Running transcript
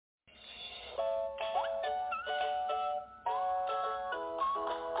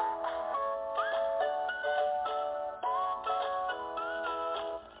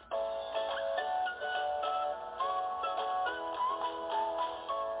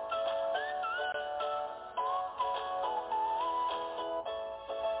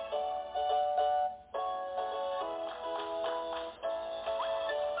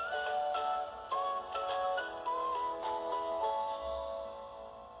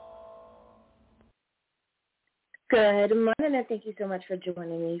Good morning, and thank you so much for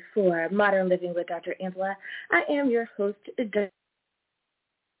joining me for Modern Living with Dr. Angela. I am your host, Dr.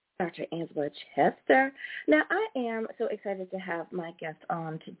 Angela Chester. Now, I am so excited to have my guest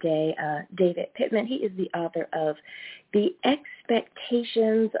on today, David Pitman. He is the author of The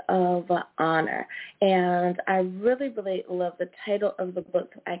Expectations of Honor, and I really, really love the title of the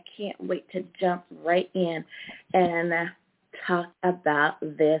book. I can't wait to jump right in and talk about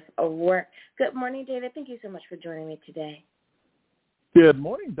this work. Good morning, David. Thank you so much for joining me today. Good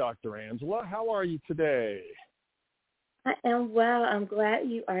morning, Dr. Angela. How are you today? I am well. I'm glad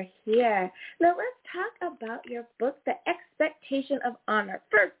you are here. Now, let's talk about your book, The Expectation of Honor.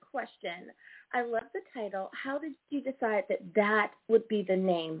 First question. I love the title. How did you decide that that would be the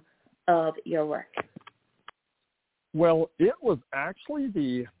name of your work? Well, it was actually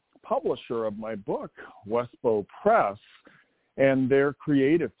the publisher of my book, Westbow Press, and their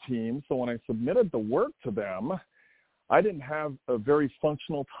creative team. So when I submitted the work to them, I didn't have a very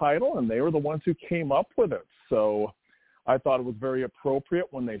functional title, and they were the ones who came up with it. So I thought it was very appropriate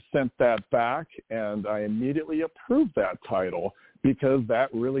when they sent that back, and I immediately approved that title because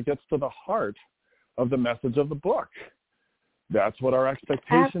that really gets to the heart of the message of the book. That's what our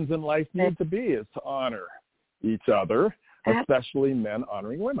expectations in life need to be, is to honor each other, especially men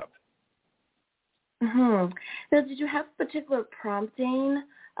honoring women. Mm-hmm. Now, did you have particular prompting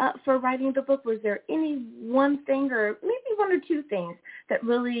for writing the book? Was there any one thing or maybe one or two things that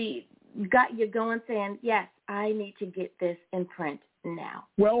really got you going saying, yes, I need to get this in print now?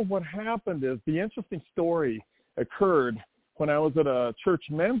 Well, what happened is the interesting story occurred when I was at a church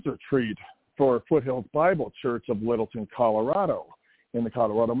men's retreat for Foothills Bible Church of Littleton, Colorado, in the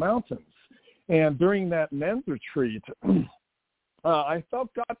Colorado Mountains. And during that men's retreat, I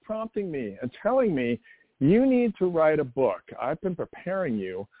felt God prompting me and telling me, you need to write a book. I've been preparing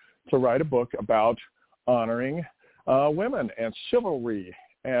you to write a book about honoring women and chivalry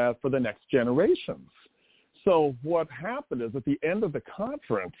for the next generations. So what happened is at the end of the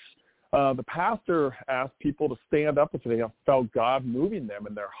conference, the pastor asked people to stand up if they felt God moving them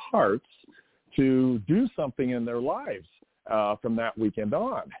in their hearts to do something in their lives from that weekend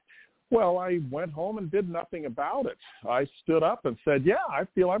on. Well, I went home and did nothing about it. I stood up and said, yeah, I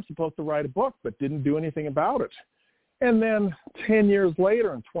feel I'm supposed to write a book, but didn't do anything about it. And then 10 years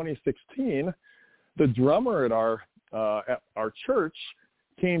later, in 2016, the drummer at our church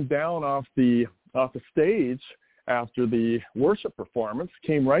came down off the stage after the worship performance,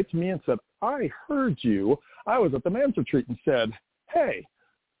 came right to me and said, I heard you. I was at the men's retreat and said, hey,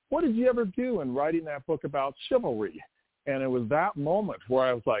 what did you ever do in writing that book about chivalry? And it was that moment where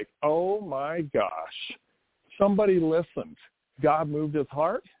I was like, oh, my gosh, somebody listened. God moved his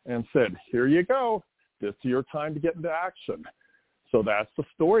heart and said, here you go. This is your time to get into action. So that's the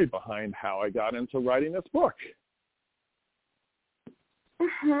story behind how I got into writing this book.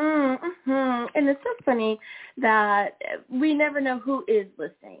 And it's so funny that we never know who is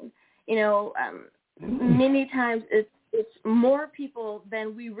listening. You know, many times it's more people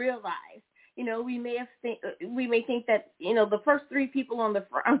than we realize. You know, we may think that, you know, the first three people on the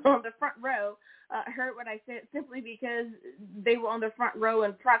front row heard what I said simply because they were on the front row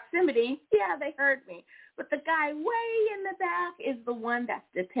in proximity. Yeah, they heard me. But the guy way in the back is the one that's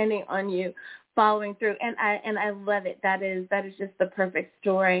depending on you following through. And I love it. That is just the perfect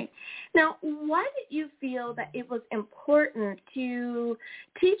story. Now, why did you feel that it was important to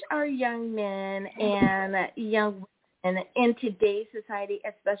teach our young men and young women, and in today's society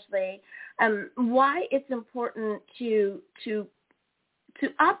especially, why it's important to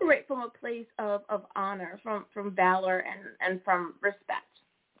operate from a place of honor, from valor and from respect?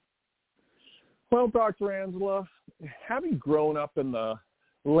 Well, Dr. Angela, having grown up in the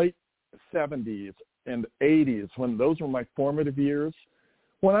late 70s and 80s, when those were my formative years,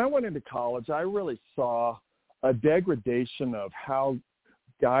 when I went into college, I really saw a degradation of how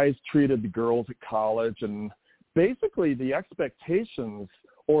guys treated the girls at college and basically the expectations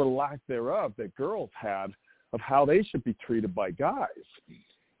or lack thereof that girls had of how they should be treated by guys.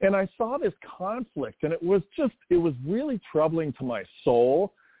 And I saw this conflict, and it was really troubling to my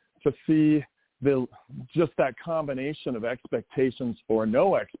soul to see just that combination of expectations or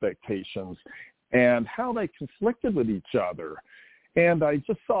no expectations and how they conflicted with each other. And I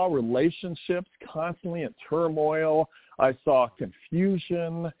just saw relationships constantly in turmoil. I saw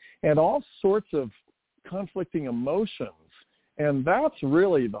confusion and all sorts of conflicting emotions. And that's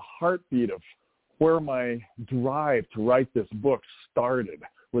really the heartbeat of where my drive to write this book started,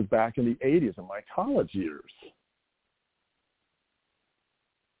 was back in the 80s in my college years.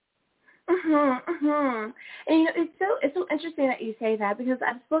 Mm-hmm, mm-hmm. And it's so interesting that you say that, because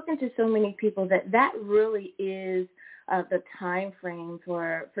I've spoken to so many people that really is the time frame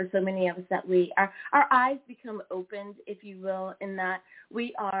for so many of us, that our eyes become opened, if you will, in that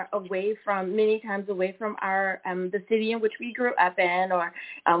we are many times away from our the city in which we grew up in, or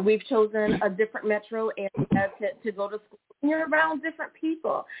we've chosen a different metro area to go to school. And you're around different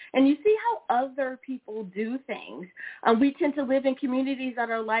people, and you see how other people do things. We tend to live in communities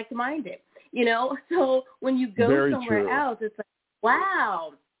that are like-minded, So when you go Very somewhere true. else, it's like,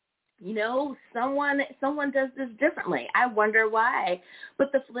 wow, someone does this differently. I wonder why.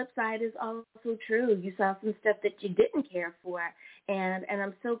 But the flip side is also true. You saw some stuff that you didn't care for, and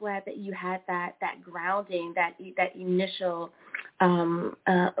I'm so glad that you had that grounding, that initial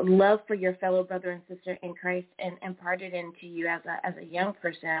love for your fellow brother and sister in Christ, and imparted into you as a young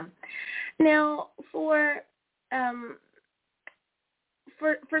person. Now, for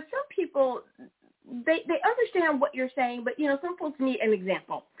some people, they understand what you're saying, but some folks need an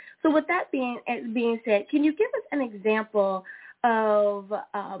example. So with that being said, can you give us an example of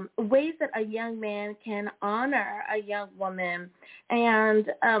ways that a young man can honor a young woman, and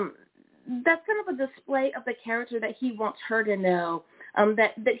that's kind of a display of the character that he wants her to know,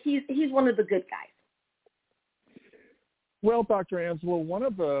 that he's one of the good guys? Well, Dr. Angela, one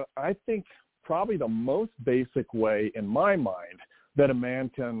of I think probably the most basic way in my mind that a man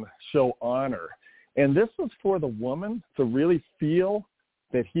can show honor, and this is for the woman to really feel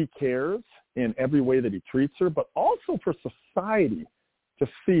that he cares in every way that he treats her, but also for society to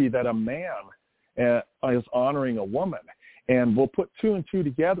see that a man is honoring a woman. And we'll put two and two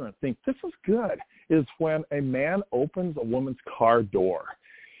together and think this is good, is when a man opens a woman's car door.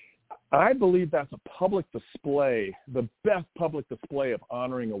 I believe that's a public display, the best public display of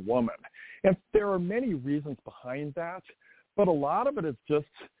honoring a woman. And there are many reasons behind that, but a lot of it is just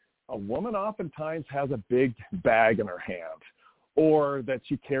a woman oftentimes has a big bag in her hand, or that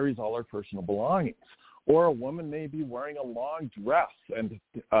she carries all her personal belongings, or a woman may be wearing a long dress and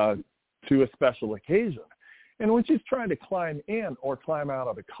to a special occasion. And when she's trying to climb in or climb out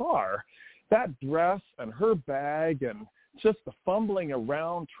of the car, that dress and her bag and just the fumbling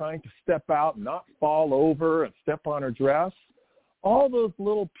around trying to step out and not fall over and step on her dress, all those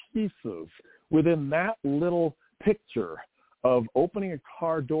little pieces within that little picture of opening a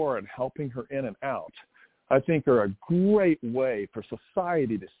car door and helping her in and out, I think are a great way for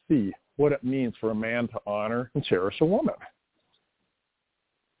society to see what it means for a man to honor and cherish a woman.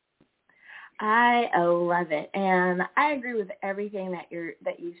 I love it, and I agree with everything that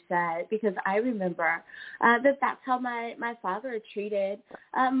you've said, because I remember that's how my father treated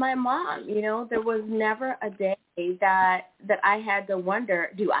my mom. There was never a day that I had to wonder,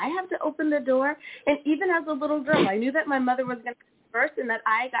 do I have to open the door? And even as a little girl, I knew that my mother was going to first and that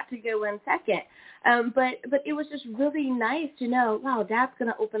I got to go in second. But it was just really nice to know, wow, Dad's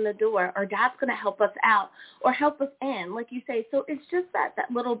going to open the door, or Dad's going to help us out or help us in, like you say. So it's just that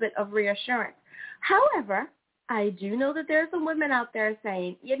little bit of reassurance. However, I do know that there are some women out there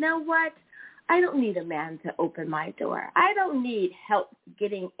saying, you know what? I don't need a man to open my door. I don't need help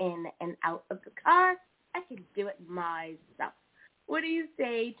getting in and out of the car. I can do it myself. What do you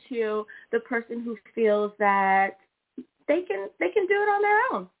say to the person who feels that they can do it on their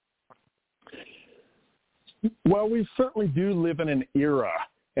own? Well, we certainly do live in an era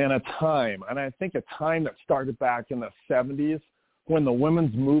and a time, and I think a time that started back in the 70s when the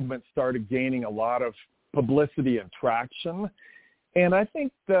women's movement started gaining a lot of publicity and traction. And I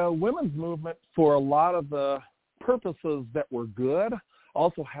think the women's movement, for a lot of the purposes that were good,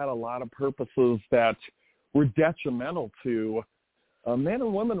 also had a lot of purposes that were detrimental to men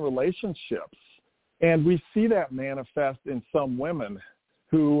and women relationships. And we see that manifest in some women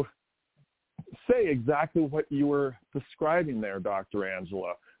who say exactly what you were describing there, Dr.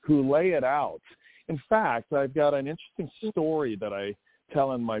 Angela, who lay it out. In fact, I've got an interesting story that I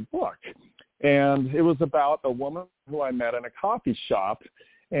tell in my book. And it was about a woman who I met in a coffee shop.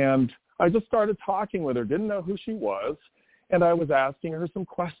 And I just started talking with her, didn't know who she was. And I was asking her some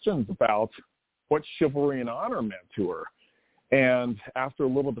questions about what chivalry and honor meant to her. And after a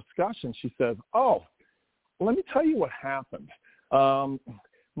little discussion, she says, oh, let me tell you what happened.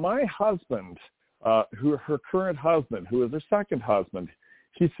 My husband, her current husband, who is her second husband,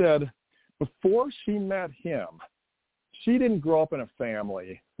 she said, before she met him, she didn't grow up in a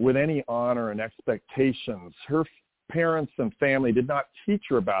family with any honor and expectations. Her parents and family did not teach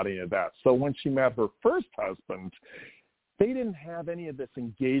her about any of that. So when she met her first husband, they didn't have any of this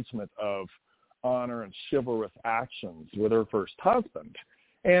engagement of honor and chivalrous actions with her first husband.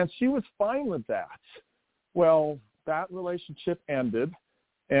 And she was fine with that. Well, that relationship ended,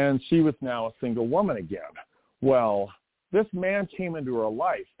 and she was now a single woman again. Well, this man came into her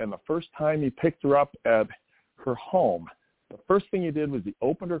life, and the first time he picked her up at her home, the first thing he did was he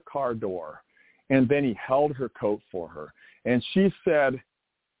opened her car door, and then he held her coat for her. And she said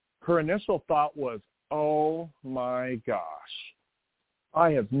her initial thought was, oh, my gosh,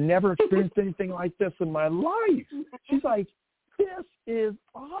 I have never experienced anything like this in my life. She's like, this is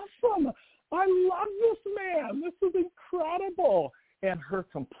awesome. I love this man. This is incredible. And her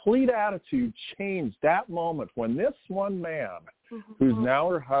complete attitude changed that moment when this one man, who's now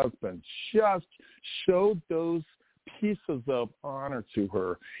her husband, just showed those pieces of honor to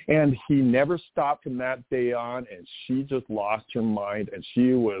her. And he never stopped from that day on, and she just lost her mind. And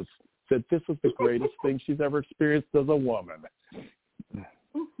she said this is the greatest thing she's ever experienced as a woman.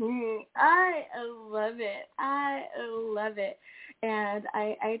 I love it. I love it. And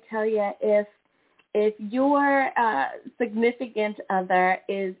I tell you, if your significant other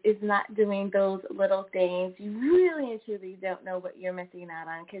is not doing those little things, you really and truly don't know what you're missing out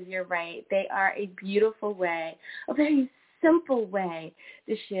on, because you're right. They are a beautiful way, a very simple way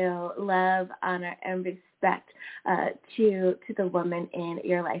to show love, honor, and respect to the woman in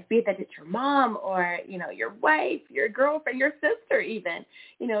your life, be it that it's your mom or, your wife, your girlfriend, your sister even.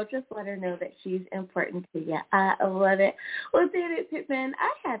 Just let her know that she's important to you. I love it. Well, David Pitman,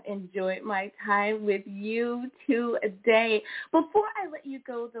 I have enjoyed my time with you today. Before I let you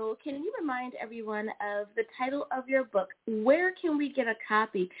go, though, can you remind everyone of the title of your book? Where can we get a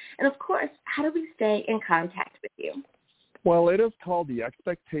copy? And, of course, how do we stay in contact with you? Well, it is called The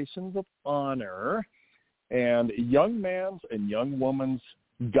Expectations of Honor, and a young man's and young woman's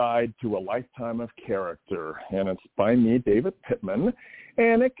guide to a lifetime of character. And it's by me, David Pitman,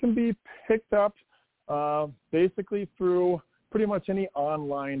 and it can be picked up basically through pretty much any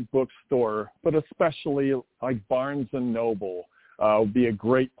online bookstore, but especially like Barnes & Noble would be a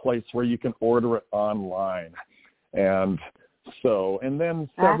great place where you can order it online. And then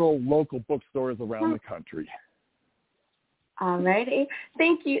several local bookstores around the country. All righty.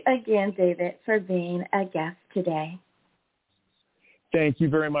 Thank you again, David, for being a guest today. Thank you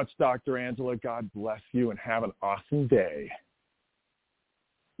very much, Dr. Angela. God bless you and have an awesome day.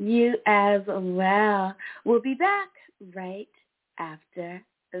 You as well. We'll be back right after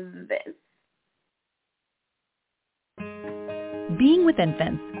this. Being with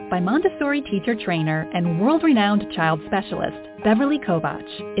Infants by Montessori teacher trainer and world-renowned child specialist Beverly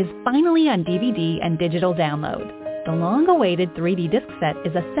Kovach is finally on DVD and digital download. The long-awaited 3D disc set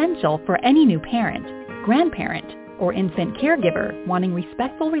is essential for any new parent, grandparent, or infant caregiver wanting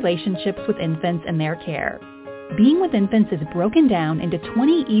respectful relationships with infants and their care. Being with Infants is broken down into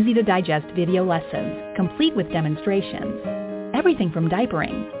 20 easy-to-digest video lessons, complete with demonstrations. Everything from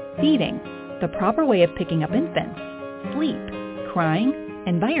diapering, feeding, the proper way of picking up infants, sleep, crying,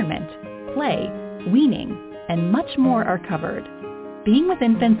 environment, play, weaning, and much more are covered. Being with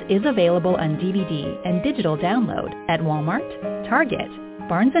Infants is available on DVD and digital download at Walmart, Target,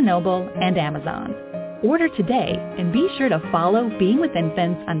 Barnes & Noble, and Amazon. Order today and be sure to follow Being with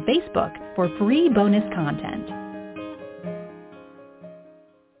Infants on Facebook for free bonus content.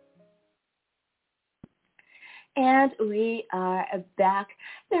 And we are back.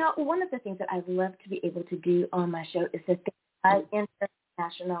 Now, one of the things that I love to be able to do on my show is to think an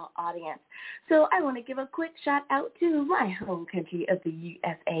international audience. So I want to give a quick shout out to my home country of the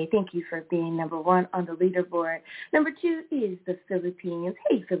USA. Thank you for being number 1 on the leaderboard. Number 2 is the Philippines.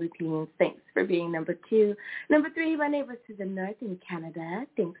 Hey, Philippines, thanks for being number 2. Number 3, my neighbors to the north in Canada.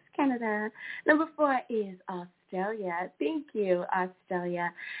 Thanks, Canada. Number 4 is Australia. Thank you,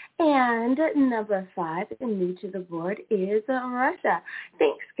 Australia. And number 5, and new to the board, is Russia.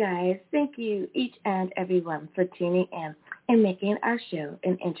 Thanks, guys. Thank you, each and everyone, for tuning in and making our show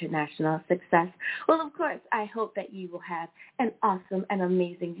an international success. Well, of course, I hope that you will have an awesome and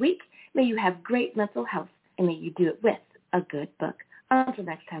amazing week. May you have great mental health, and may you do it with a good book. Until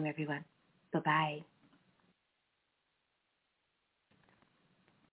next time, everyone. Bye-bye.